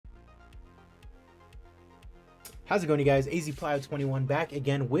How's it going, you guys? AZPlow21 back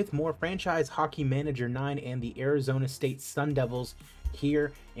again with more Franchise Hockey Manager 9 and the Arizona State Sun Devils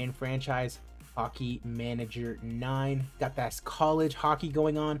here in Franchise Hockey Manager 9. Got that college hockey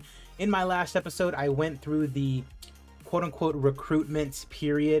going on. In my last episode, I went through the quote-unquote recruitment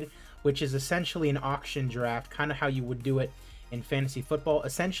period, which is essentially an auction draft, kind of how you would do it in fantasy football.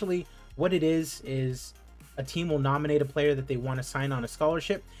 Essentially, what it is a team will nominate a player that they want to sign on a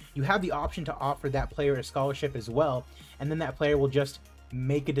scholarship. You have the option to offer that player a scholarship as well, and then that player will just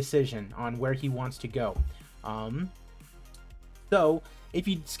make a decision on where he wants to go. So if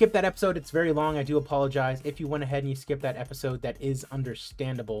you skip that episode, it's very long. I do apologize. If you went ahead and you skipped that episode, that is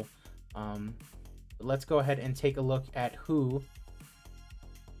understandable. Let's go ahead and take a look at who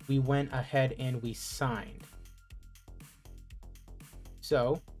we went ahead and we signed.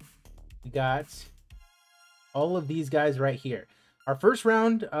 So we got all of these guys right here. Our first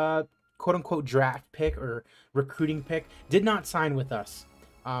round, quote-unquote draft pick or recruiting pick did not sign with us.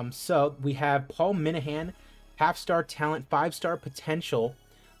 So we have Paul Minahan, half-star talent, 5-star potential,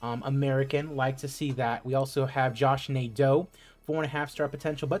 American. Like to see that. We also have Josh Nadeau, 4.5-star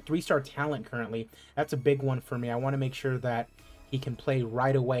potential, but 3-star talent currently. That's a big one for me. I want to make sure that he can play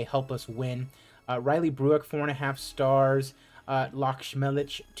right away, help us win. Riley Bruick, 4.5 stars. Lok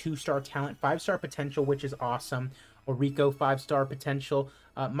Schmelich, 2-star talent, 5-star potential, which is awesome. Orico, 5-star potential,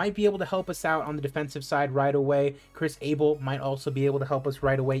 might be able to help us out on the defensive side right away. Chris Abel might also be able to help us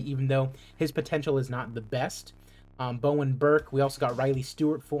right away, even though his potential is not the best. Bowen Burke, we also got Riley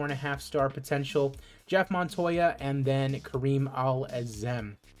Stewart, 4.5-star potential. Jeff Montoya, and then Kareem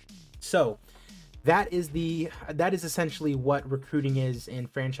Al-Azem. So that is essentially what recruiting is in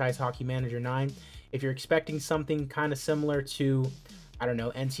Franchise Hockey Manager 9. If you're expecting something kind of similar to, I don't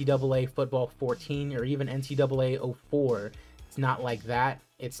know, NCAA Football 14 or even NCAA 04, it's not like that.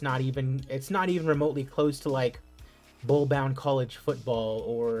 It's not even remotely close to like Bull-Bound College Football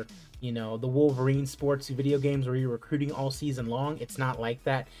or, you know, the Wolverine sports video games where you're recruiting all season long. It's not like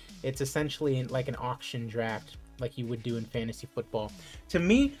that. It's essentially like an auction draft like you would do in fantasy football. To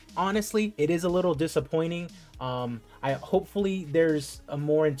me, honestly, it is a little disappointing. Hopefully there's a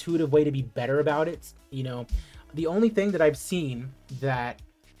more intuitive way to be better about it. You know, the only thing that I've seen that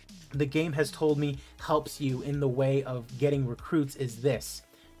the game has told me helps you in the way of getting recruits is this: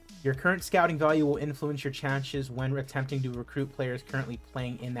 your current scouting value will influence your chances when attempting to recruit players currently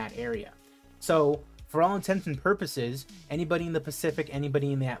playing in that area. So for all intents and purposes, anybody in the Pacific,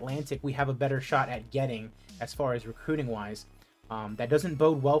 anybody in the Atlantic, we have a better shot at getting as far as recruiting wise. That doesn't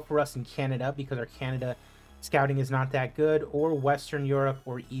bode well for us in Canada because our Canada scouting is not that good, or Western Europe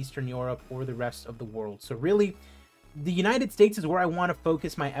or Eastern Europe or the rest of the world. So really, the United States is where I want to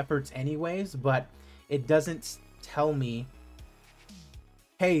focus my efforts anyways, but it doesn't tell me,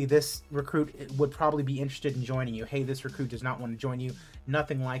 hey, this recruit would probably be interested in joining you. Hey, this recruit does not want to join you.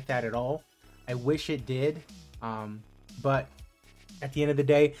 Nothing like that at all. I wish it did, but at the end of the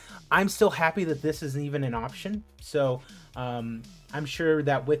day, I'm still happy that this isn't even an option. So I'm sure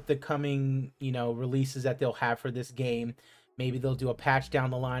that with the coming, you know, releases that they'll have for this game, maybe they'll do a patch down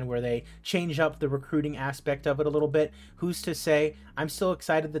the line where they change up the recruiting aspect of it a little bit. Who's to say? I'm still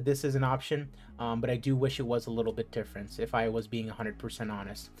excited that this is an option, but I do wish it was a little bit different, if I was being 100%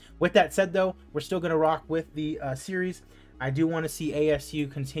 honest. With that said, though, we're still going to rock with the series. I do want to see ASU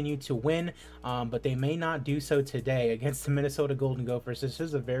continue to win, but they may not do so today against the Minnesota Golden Gophers. This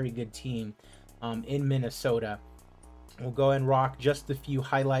is a very good team in Minnesota. We'll go and rock just a few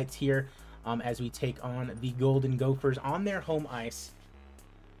highlights here as we take on the Golden Gophers on their home ice.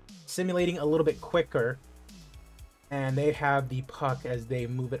 Simulating a little bit quicker, and they have the puck as they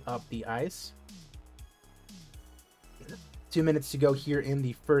move it up the ice. 2 minutes to go here in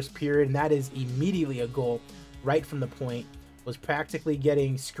the first period, and that is immediately a goal. Right from the point, was practically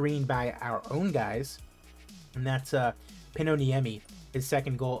getting screened by our own guys, and that's Pinoniemi, his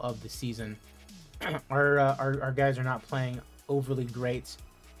second goal of the season. Our guys are not playing overly great.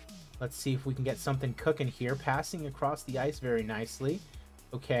 Let's see if we can get something cooking here. Passing across the ice very nicely.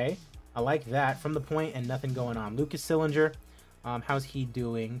 Okay, I like that. From the point and nothing going on. Lucas Sillinger, how's he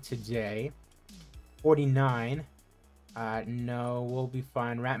doing today? 49. No, we'll be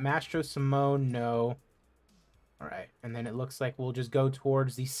fine. Mastro Simone, no. All right, and then it looks like we'll just go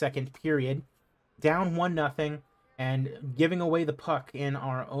towards the second period. Down 1-0 and giving away the puck in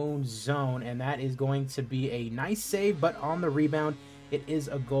our own zone, and that is going to be a nice save, but on the rebound, it is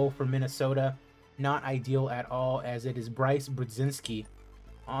a goal for Minnesota. Not ideal at all, as it is Bryce Brzezinski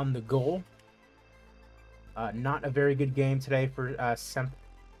on the goal. Not a very good game today for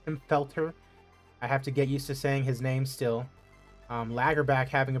Semfelter. I have to get used to saying his name still. Lagerback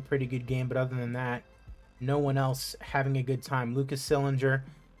having a pretty good game, but other than that, No one else having a good time. Lucas Sillinger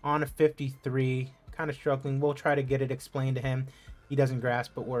on a 53, kind of struggling. We'll try to get it explained to him. He doesn't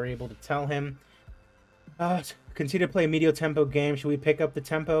grasp, but we're able to tell him. Continue to play a medium tempo game. Should we pick up the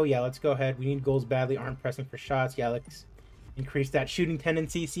tempo? Yeah, let's go ahead. We need goals badly. Aren't pressing for shots. Yeah, let's increase that shooting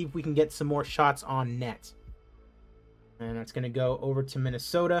tendency. See if we can get some more shots on net. And that's going to go over to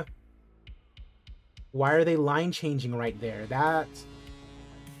Minnesota. Why are they line changing right there? That's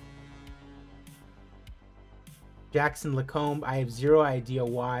Jackson Lacombe. I have zero idea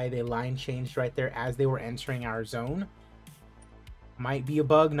why they line changed right there as they were entering our zone. Might be a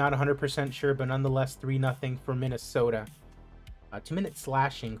bug, not 100% sure, but nonetheless 3-0 for Minnesota. 2-minute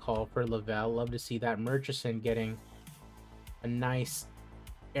slashing call for Lavelle. Love to see that. Murchison getting a nice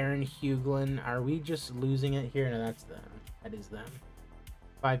Aaron Huglin. Are we just losing it here? No, that's them. That is them.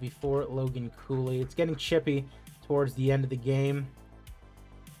 5v4, Logan Cooley. It's getting chippy towards the end of the game.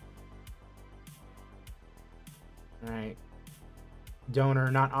 All right.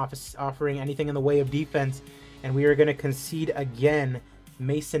 Donor not offering anything in the way of defense. And we are going to concede again.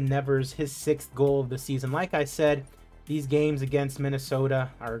 Mason Nevers, his 6th goal of the season. Like I said, these games against Minnesota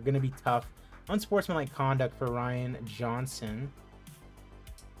are going to be tough. Unsportsmanlike conduct for Ryan Johnson.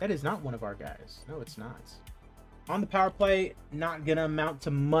 That is not one of our guys. No, it's not. On the power play, not going to amount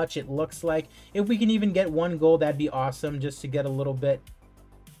to much, it looks like. If we can even get 1 goal, that'd be awesome, just to get a little bit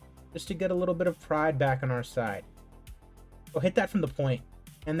of pride back on our side. Oh, hit that from the point,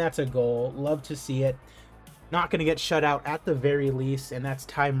 and that's a goal. Love to see it. Not going to get shut out at the very least, and that's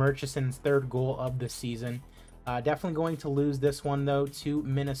Ty Murchison's 3rd goal of the season. Definitely going to lose this one, though, to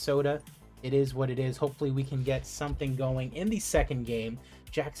Minnesota. It is what it is. Hopefully we can get something going in the second game.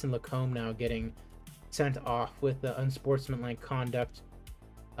 Jackson Lacombe now getting sent off with the unsportsmanlike conduct.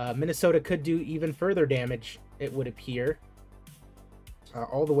 Minnesota could do even further damage, it would appear.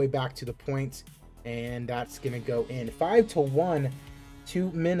 All the way back to the point, and that's going to go in. 5-1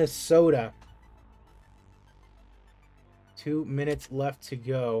 to Minnesota. 2 minutes left to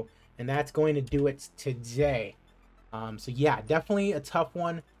go, and that's going to do it today. So yeah, definitely a tough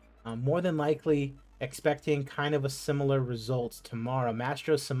one. More than likely expecting kind of a similar result tomorrow.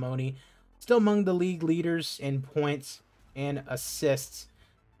 Mastro Simone still among the league leaders in points and assists.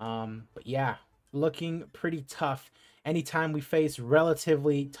 But yeah, looking pretty tough. Anytime we face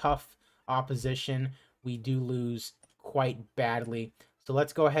relatively tough opposition, we do lose quite badly. So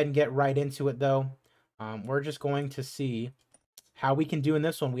let's go ahead and get right into it, though. We're just going to see how we can do in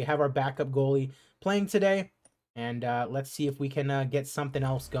this one. We have our backup goalie playing today, and let's see if we can get something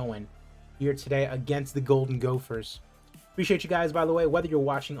else going here today against the Golden Gophers. Appreciate you guys, by the way, whether you're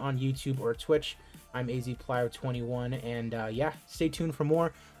watching on YouTube or Twitch. I'm AZPlyer21, and yeah, stay tuned for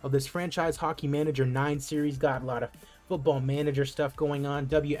more of this Franchise Hockey Manager 9 series. Got a lot of Football Manager stuff going on.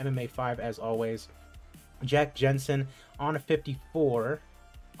 WMMA 5, as always. Jack Jensen on a 54.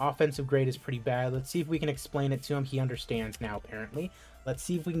 Offensive grade is pretty bad. Let's see if we can explain it to him. He understands now, apparently. Let's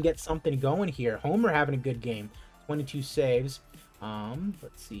see if we can get something going here. Homer having a good game. 22 saves.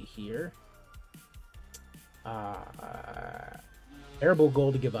 Let's see here. Terrible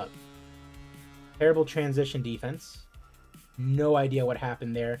goal to give up. Terrible transition defense. No idea what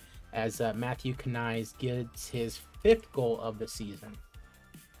happened there as Matthew Knies gets his 5th goal of the season.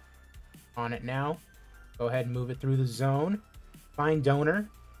 On it now. Go ahead and move it through the zone. Find Donor.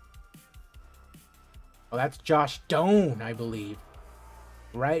 Oh, that's Josh Doan, I believe.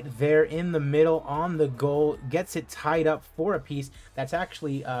 Right there in the middle on the goal. Gets it tied up for a piece. That's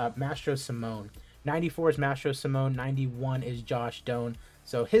actually Mastro Simone. 94 is Mastro Simone. 91 is Josh Doan.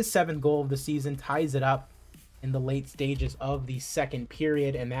 So his 7th goal of the season ties it up in the late stages of the second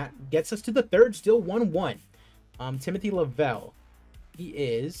period. And that gets us to the third, still 1-1. Timothy Lavelle. He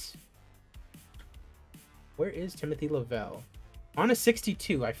is... Where is Timothy Lavelle? On a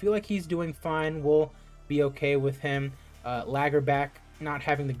 62. I feel like he's doing fine. We'll be okay with him. Lagerback not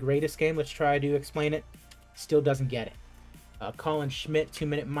having the greatest game. Let's try to explain it. Still doesn't get it. Colin Schmidt,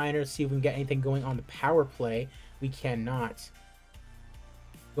 2-minute minor. See if we can get anything going on the power play. We cannot.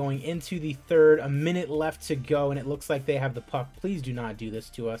 Going into the third, a minute left to go, and it looks like they have the puck. Please do not do this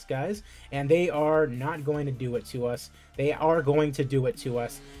to us, guys. And they are not going to do it to us. They are going to do it to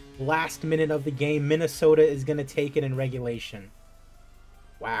us. Last minute of the game, Minnesota is going to take it in regulation.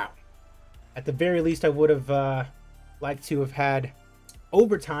 Wow. At the very least, I would have liked to have had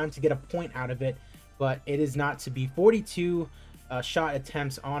overtime to get a point out of it, but it is not to be. 42 shot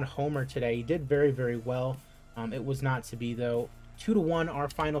attempts on Homer today. He did very, very well. It was not to be, though. 2-1, our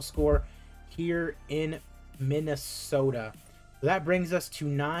final score here in Minnesota. So that brings us to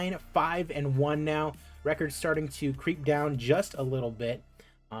 9-5-1 now. Record starting to creep down just a little bit.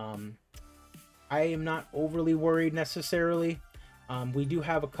 I am not overly worried necessarily. We do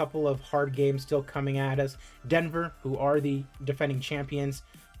have a couple of hard games still coming at us. Denver, who are the defending champions,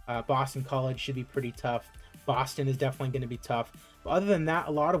 Boston College should be pretty tough. Boston is definitely going to be tough. But other than that,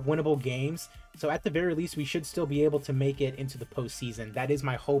 a lot of winnable games. So at the very least, we should still be able to make it into the postseason. That is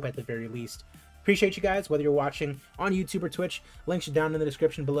my hope at the very least. Appreciate you guys, whether you're watching on YouTube or Twitch. Links are down in the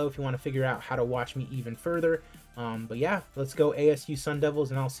description below if you want to figure out how to watch me even further. But yeah, let's go ASU Sun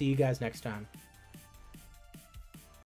Devils, and I'll see you guys next time.